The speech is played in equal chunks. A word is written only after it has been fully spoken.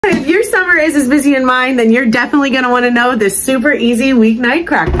if your summer is as busy as mine, then you're definitely gonna wanna know this super easy weeknight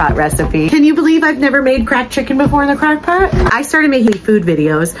crockpot recipe. Can you believe I've never made cracked chicken before in the crockpot? I started making food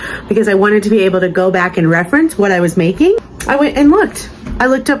videos because I wanted to be able to go back and reference what I was making. I went and looked. I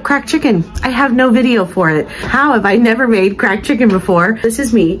looked up cracked chicken. I have no video for it. How have I never made cracked chicken before? This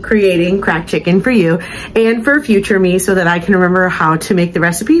is me creating cracked chicken for you and for future me so that I can remember how to make the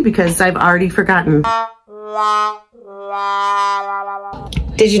recipe because I've already forgotten.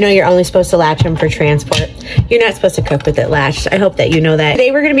 Did you know you're only supposed to latch them for transport? You're not supposed to cook with it latched. I hope that you know that. Today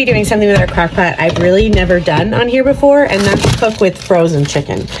we're gonna be doing something with our crock pot I've really never done on here before, and that's cook with frozen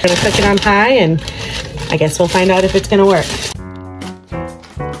chicken. We're gonna cook it on high, and I guess we'll find out if it's gonna work.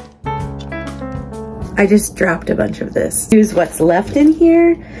 I just dropped a bunch of this. Use what's left in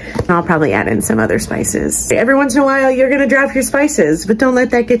here. I'll probably add in some other spices. Every once in a while, you're gonna drop your spices, but don't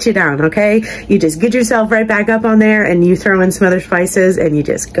let that get you down, okay? You just get yourself right back up on there and you throw in some other spices and you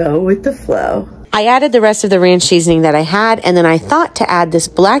just go with the flow. I added the rest of the ranch seasoning that I had, and then I thought to add this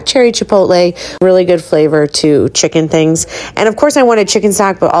black cherry chipotle, really good flavor to chicken things. And of course I wanted chicken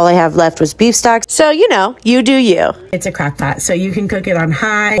stock, but all I have left was beef stock. So, you know, you do you. It's a crock pot, so you can cook it on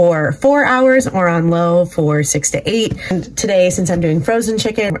high for 4 hours or on low for 6 to 8. And today, since I'm doing frozen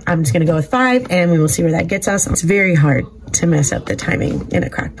chicken, I'm just gonna go with 5 and we will see where that gets us. It's very hard to mess up the timing in a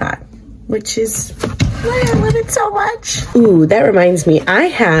crock pot, which is why I love it so much. Ooh, that reminds me, I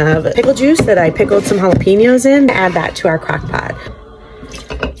have pickle juice that I pickled some jalapenos in. Add that to our crock pot.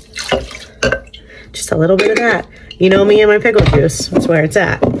 Just a little bit of that. You know me and my pickle juice, that's where it's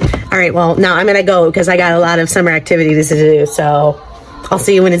at. All right, well, now I'm gonna go because I got a lot of summer activities to do, so I'll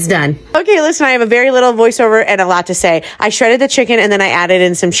see you when it's done. Okay, listen, I have a very little voiceover and a lot to say. I shredded the chicken and then I added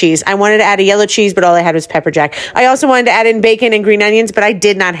in some cheese. I wanted to add a yellow cheese, but all I had was pepper jack. I also wanted to add in bacon and green onions, but I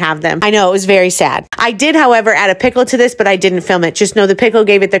did not have them. I know, it was very sad. I did, however, add a pickle to this, but I didn't film it. Just know the pickle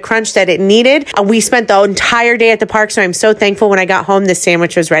gave it the crunch that it needed. We spent the entire day at the park, so I'm so thankful when I got home, this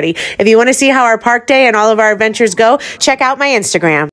sandwich was ready. If you want to see how our park day and all of our adventures go, check out my Instagram.